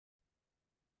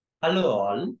Hello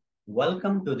all,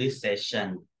 welcome to this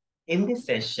session. In this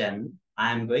session,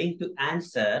 I am going to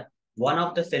answer one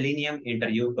of the Selenium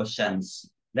interview questions.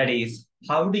 That is,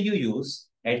 how do you use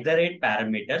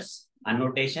parameters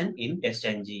annotation in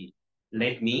TestNG?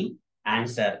 Let me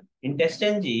answer. In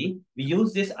TestNG, we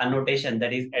use this annotation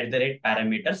that is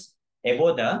parameters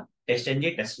above the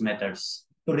TestNG test methods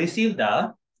to receive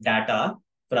the data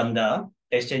from the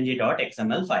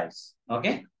testng.xml files.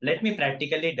 Okay, let me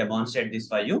practically demonstrate this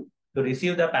for you. To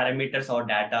receive the parameters or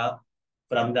data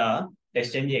from the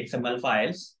TestNG XML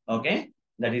files, okay,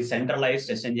 that is centralized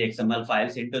TestNG XML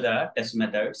files into the test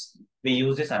methods, we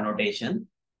use this annotation.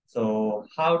 So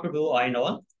how to do and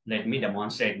all, let me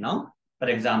demonstrate now. For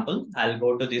example, I'll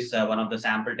go to this one of the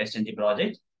sample TestNG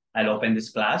project. I'll open this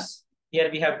class. Here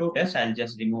we have two tests. I'll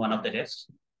just remove one of the tests.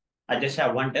 I just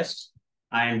have one test.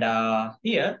 And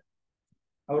here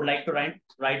I would like to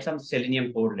write some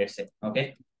Selenium code, let's say,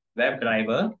 okay. Web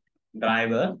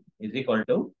driver is equal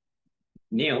to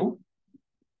new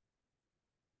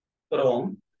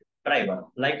Chrome driver.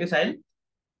 Like this, I'll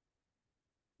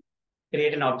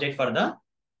create an object for the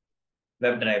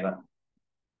web driver.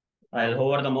 I'll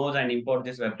hover the mouse and import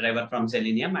this web driver from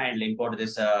Selenium and import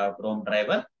this Chrome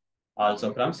driver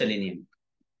also from Selenium.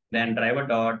 Then driver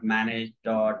dot manage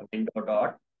dot window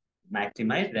dot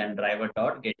maximize, then driver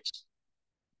dot get.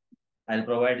 I'll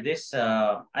provide this.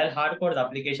 I'll hardcode the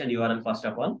application URL first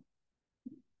of all.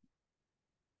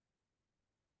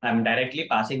 I'm directly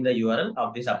passing the URL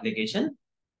of this application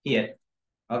here.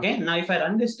 Okay, now if I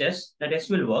run this test, the test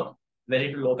will work where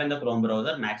it will open the Chrome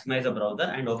browser, maximize the browser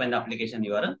and open the application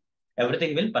URL.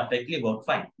 Everything will perfectly work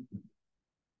fine.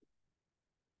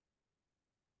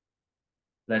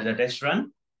 Let the test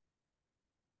run.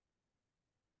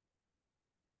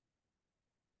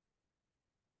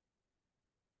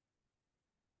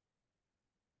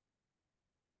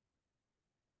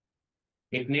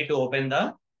 It need to open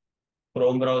the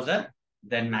Chrome browser,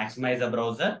 then maximize the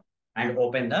browser and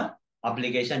open the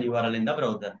application URL in the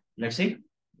browser. Let's see.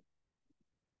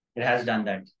 It has done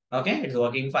that. Okay, it's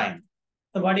working fine.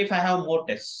 So what if I have more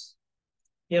tests?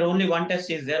 Here only one test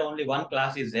is there, only one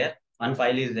class is there, one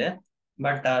file is there.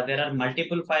 But there are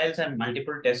multiple files and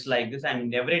multiple tests like this. And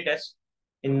in every test,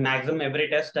 in maximum every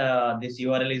test, this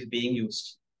URL is being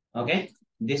used. Okay,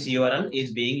 this URL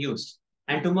is being used.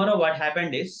 And tomorrow what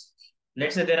happened is,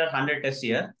 let's say there are 100 tests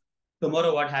here.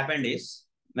 Tomorrow what happened is,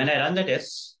 when I run the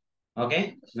test,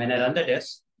 okay, when I run the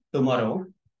test tomorrow,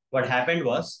 what happened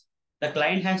was the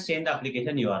client has changed the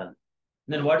application URL.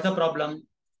 Then what's the problem?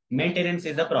 Maintenance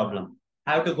is the problem.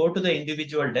 I have to go to the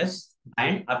individual tests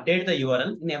and update the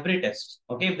URL in every test.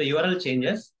 Okay, if the URL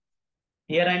changes,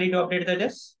 here I need to update the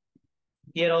test.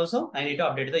 Here also I need to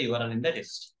update the URL in the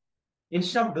test.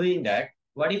 Instead of doing that,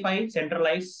 what if I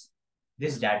centralize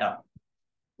this data?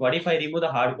 What if I remove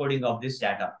the hard coding of this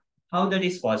data? How that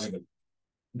is possible?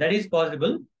 That is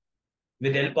possible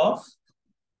with the help of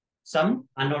some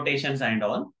annotations and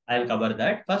all. I'll cover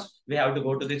that. First, we have to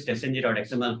go to this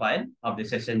testng.xml file of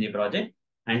this TestNG project.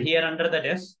 And here under the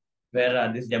test,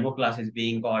 where this demo class is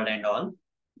being called and all.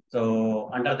 So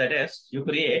under the test, you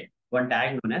create one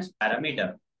tag known as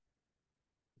parameter.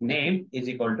 Name is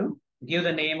equal to, give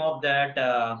the name of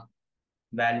that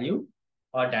value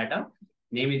or data.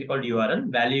 Name is equal to URL.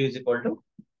 Value is equal to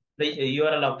the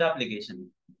URL of the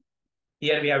application.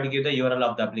 Here we have to give the URL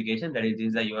of the application. That is, this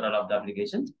is the URL of the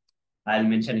application. I'll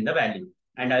mention in the value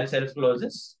and I'll self-close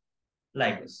this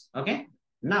like this. Okay.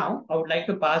 Now I would like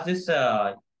to pass this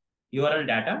URL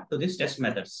data to this test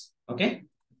methods. Okay.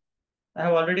 I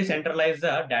have already centralized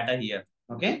the data here.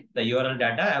 Okay. The URL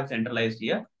data I have centralized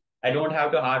here. I don't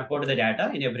have to hard code the data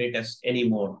in every test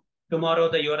anymore. Tomorrow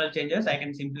the URL changes. I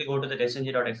can simply go to the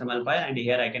testng.xml file and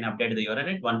here I can update the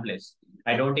URL at one place.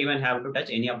 I don't even have to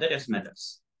touch any of the test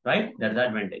methods. Right. That's the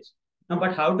advantage. Now,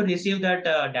 but how to receive that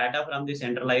data from the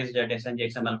centralized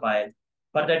TestNG XML file?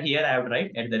 For that, here I have to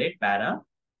write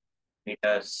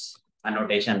parameters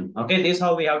annotation. Okay, this is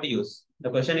how we have to use. The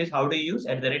question is how to use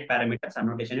parameters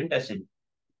annotation in TestNG.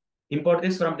 Import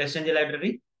this from TestNG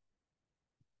library.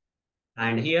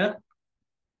 And here,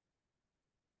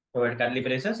 provide curly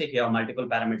braces. If you have multiple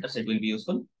parameters, it will be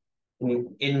useful.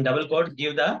 In double quotes,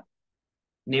 give the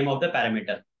name of the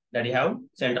parameter that you have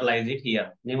centralized it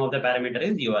here. Name of the parameter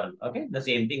is URL. Okay, the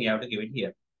same thing you have to give it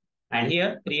here. And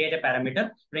here, create a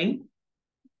parameter string,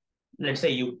 let's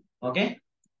say U, okay,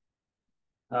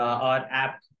 or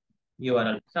app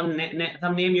URL. Some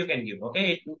name you can give,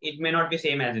 okay. It may not be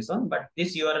same as this one, but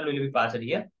this URL will be passed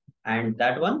here. And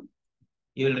that one,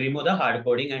 you will remove the hard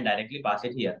coding and directly pass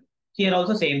it here. Here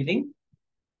also same thing.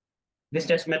 This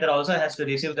test method also has to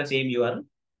receive the same URL.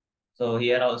 So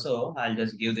here also I'll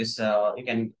just give this. You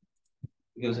can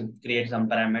create some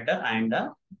parameter and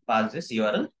pass this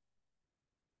URL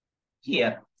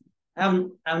here.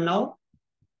 I'm now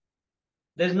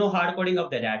there's no hard coding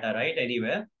of the data, right?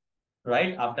 Anywhere,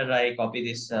 right? After I copy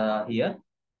this here,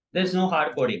 there's no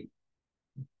hard coding.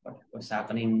 What's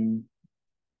happening?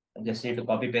 I just need to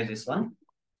copy paste this one.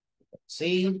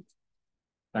 C,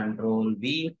 Control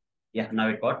V. Yeah, now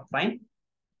it got fine.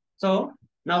 So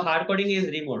now hard coding is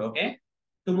removed. Okay.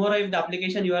 Tomorrow, if the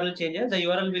application URL changes, the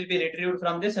URL will be retrieved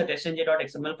from this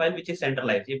testng.xml file, which is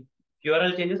centralized. If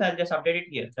URL changes, I'll just update it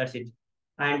here. That's it.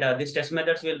 And this test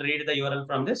methods will read the URL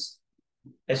from this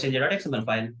testng.xml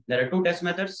file. There are two test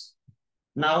methods.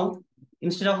 Now,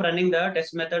 instead of running the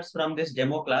test methods from this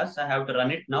demo class, I have to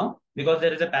run it now because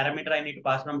there is a parameter I need to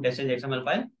pass from testng.xml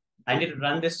file. I need to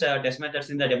run this test methods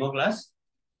in the demo class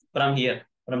from here,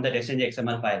 from the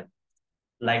testng.xml file.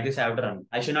 Like this, I have to run.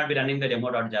 I should not be running the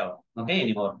demo.java, okay,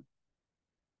 anymore.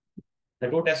 The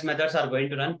two test methods are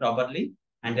going to run properly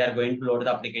and they are going to load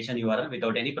the application URL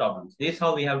without any problems. This is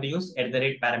how we have to use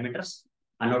 @parameters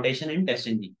annotation in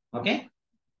TestNG. Okay.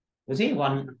 You see,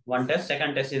 one test,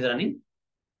 second test is running.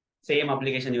 Same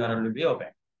application URL will be open.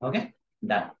 Okay.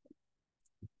 Done.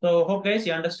 So hope guys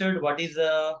you understood what is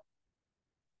the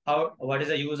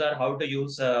user, how to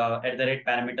use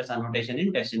 @parameters annotation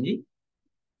in TestNG.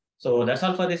 So that's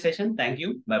all for this session. Thank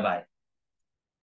you. Bye bye.